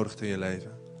uitgenodigd in je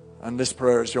leven. And this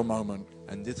prayer is your moment.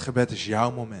 En dit gebed is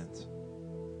jouw moment.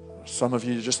 Some of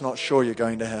you are just not sure you're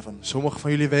going to heaven. Sommigen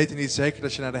van jullie weten niet zeker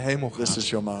dat je naar de hemel This gaat. is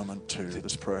your moment too,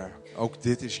 this prayer. Ook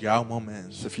dit is jouw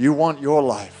moment. So if you want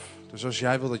your life Dus als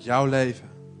jij wil dat jouw leven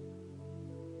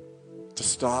to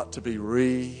start to be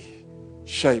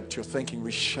reshaped, your thinking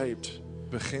reshaped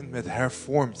begint met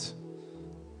hervormd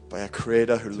by a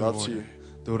creator who te loves you. worden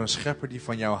door een schepper die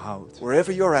van jou houdt.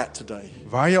 Wherever you're at today,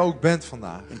 Waar je ook bent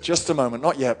vandaag. in just a moment,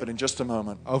 not yet, but in just a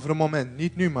moment, Over een moment.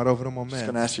 Niet nu, maar over een I'm just going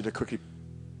moment. to ask you to quickly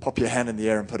pop your hand in the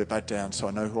air and put it back down so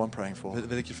I know who I'm praying for.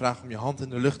 Wil ik je vragen om je hand in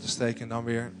de lucht te steken en dan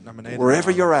weer naar beneden te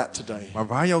Wherever halen. you're at today, Maar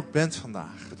waar je ook bent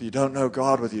vandaag. whether you don't know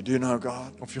God, whether you do know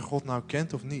God, Of je God nou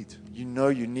kent of niet. you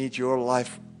know you need your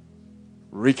life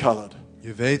recolored.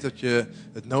 Je weet dat je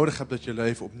het nodig hebt dat je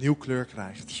leven opnieuw kleur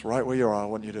krijgt. Just right where you are, I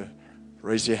want you to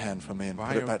raise your hand for me and Waar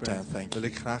put je it ook back down. bent, Thank wil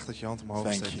you. ik graag dat je hand omhoog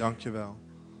Thank steekt. you. Dank je wel.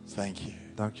 Thank you.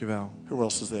 Dank je wel. Who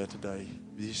else is there today?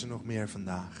 Wie is er nog meer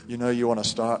vandaag? You know you want to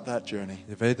start that journey.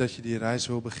 Je weet dat je die reis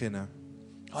wil beginnen.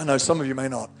 I know some of you may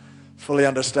not fully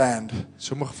understand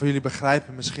Sommigen van jullie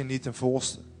begrijpen misschien niet ten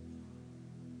volste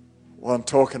what I'm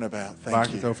talking about. waar Thank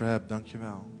ik het you. over heb. Dank je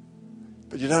wel.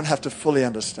 But you don't have to fully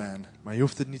understand Maar je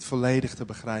hoeft het niet volledig te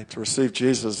begrijpen. to receive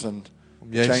Jesus and Om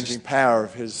the Jezus changing power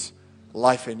of his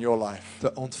life in your life.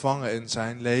 te ontvangen in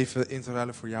zijn leven, in te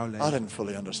ruilen voor jouw I leven. didn't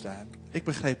fully understand, Ik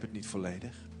begreep het niet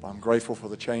volledig. but I'm grateful for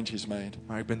the change he's made.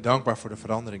 Maar ik ben dankbaar voor de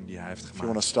verandering die hij heeft If you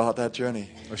want to gemaakt. start that journey,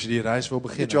 Als je die reis wil you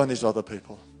beginnen, join these other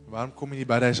people waarom kom je niet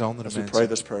bij deze andere as we pray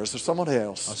mensen? this prayer. Is there someone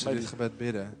else? Als ze Maybe dit gebed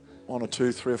bidden. 1 or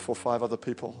 2, 3 or 4, 5 other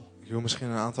people Ik wil misschien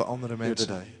een aantal andere here mensen.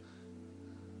 today.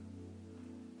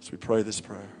 As we pray this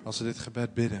prayer, Als ze dit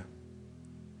gebed bidden.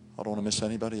 I don't want to miss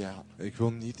anybody out. Ik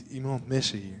wil niet iemand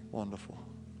missen hier. Wonderful.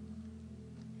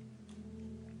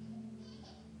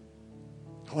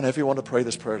 I want everyone to pray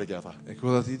this prayer together. Ik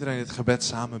wil dat iedereen dit gebed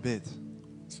samen bidt.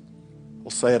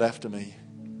 Well, say it after me.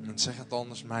 En zeg het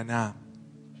anders mij na.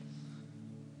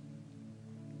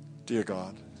 Dear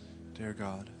God, Dear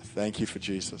God, I thank you for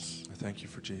Jesus. I thank you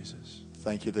for Jesus.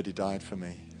 Thank you that he died for me.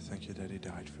 I thank you that he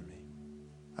died for me.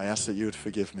 I ask that you would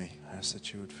forgive me. I ask that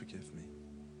you would forgive me.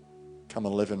 Come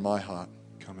and live in my heart.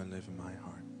 Come and live in my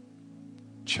heart.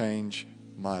 Change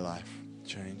my life.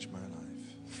 Change my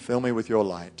life. Fill me with your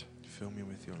light. Fill me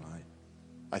with your light.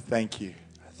 I thank you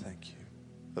I thank you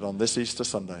that on this Easter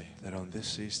Sunday, that on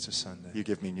this Easter Sunday you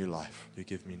give me new life you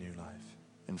give me new life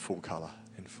in full color.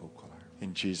 in full color.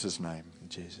 In Jesus' name, In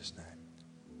Jesus' name.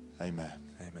 amen.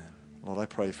 Amen. Lord, I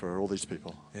pray for all these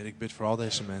people. Heer, ik bid voor al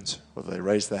deze mensen. Whether they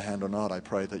raise their hand or not, I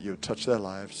pray that you would touch their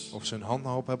lives Of ze hun hand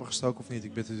nou op hebben gestoken of niet.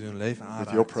 Ik bid dat u hun leven with your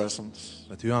aanraakt. presence,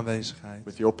 Met uw aanwezigheid.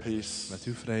 with your peace. Met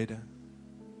uw vrede.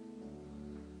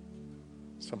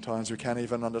 Sometimes we can't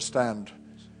even understand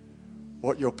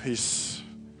what your peace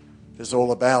is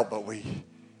all about, but we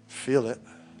feel it.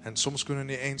 En soms kunnen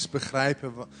we niet eens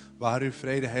begrijpen waar uw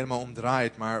vrede helemaal om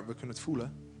draait. Maar we kunnen het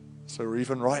voelen. So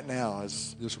even right now,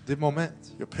 as Dus op dit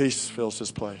moment. your peace fills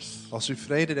this place, Als uw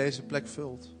vrede deze plek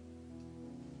vult.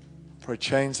 pray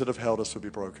chains that have held us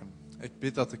would be broken. Ik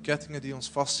bid dat de kettingen die ons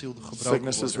vasthielden gebroken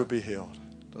Sicknesses would worden. be healed.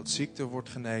 Dat ziekte wordt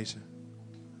genezen.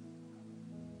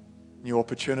 New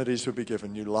opportunities would be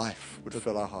given. New life would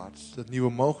fill our hearts. Dat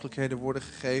nieuwe mogelijkheden worden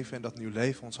gegeven en dat nieuw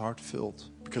leven ons hart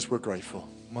vult. Because we're grateful.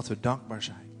 Omdat we dankbaar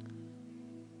zijn.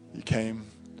 You came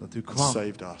Dat u and kwam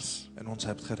saved us. en ons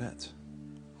hebt gered.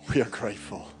 We are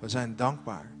grateful. We zijn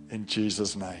dankbaar. In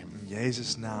Jesus' name. In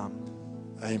Jezus' naam.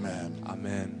 Amen.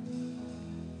 Amen.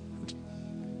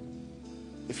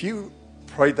 If you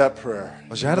prayed that prayer,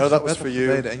 Als you jij know dat that was gebed for hebt you.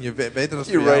 gebeden en je weet dat het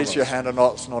You voor jou raise your was. hand or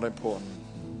not, it's not important.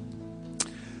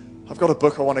 I've got a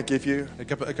book I want to give you. Ik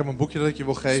heb een boekje dat ik je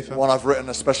wil geven. One I've written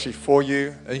especially for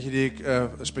you. Eentje die ik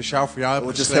speciaal voor jou It heb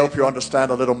will just help you geschreven.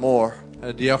 understand a little more.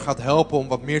 Die jou gaat helpen om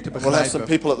wat meer te We'll have some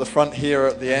begrijpen. people at the front here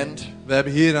at the end. We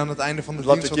hebben hier aan het einde van de I'd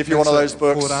love dienst to wat give you one of mensen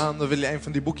those books. vooraan. Dan wil je een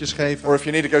van die boekjes geven. Or if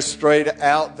you need to go straight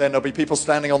out, then there'll be people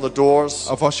standing on the doors.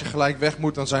 Of als je gelijk weg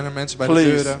moet, dan zijn er mensen bij de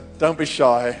Please, deuren. don't be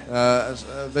shy.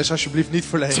 Wees alsjeblieft niet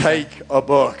verlegen. Take a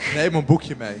book. Neem een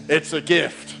boekje mee. It's a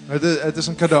gift. Het is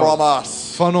een cadeau from us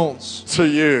van ons to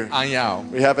you. aan jou.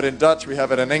 We have it in Dutch, we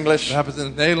have it in English. We hebben het in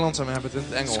het Nederlands en we hebben het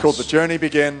in het It's called The Engels. Journey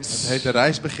Het Begins. heet De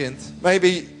Reis Begint.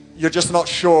 Maybe you're just not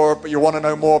sure, but you want to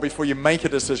know more before you make a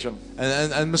decision.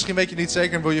 En misschien weet je niet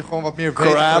zeker en wil je gewoon wat meer Grab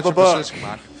weten a voordat je book. een beslissing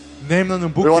maakt. Neem dan een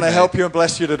We boekje want to mee. help you and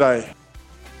bless you today.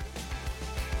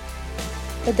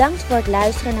 Bedankt voor het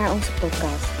luisteren naar onze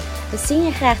podcast. We zien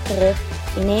je graag terug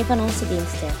in een van onze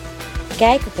diensten.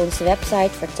 Kijk op onze website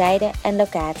voor tijden en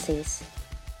locaties.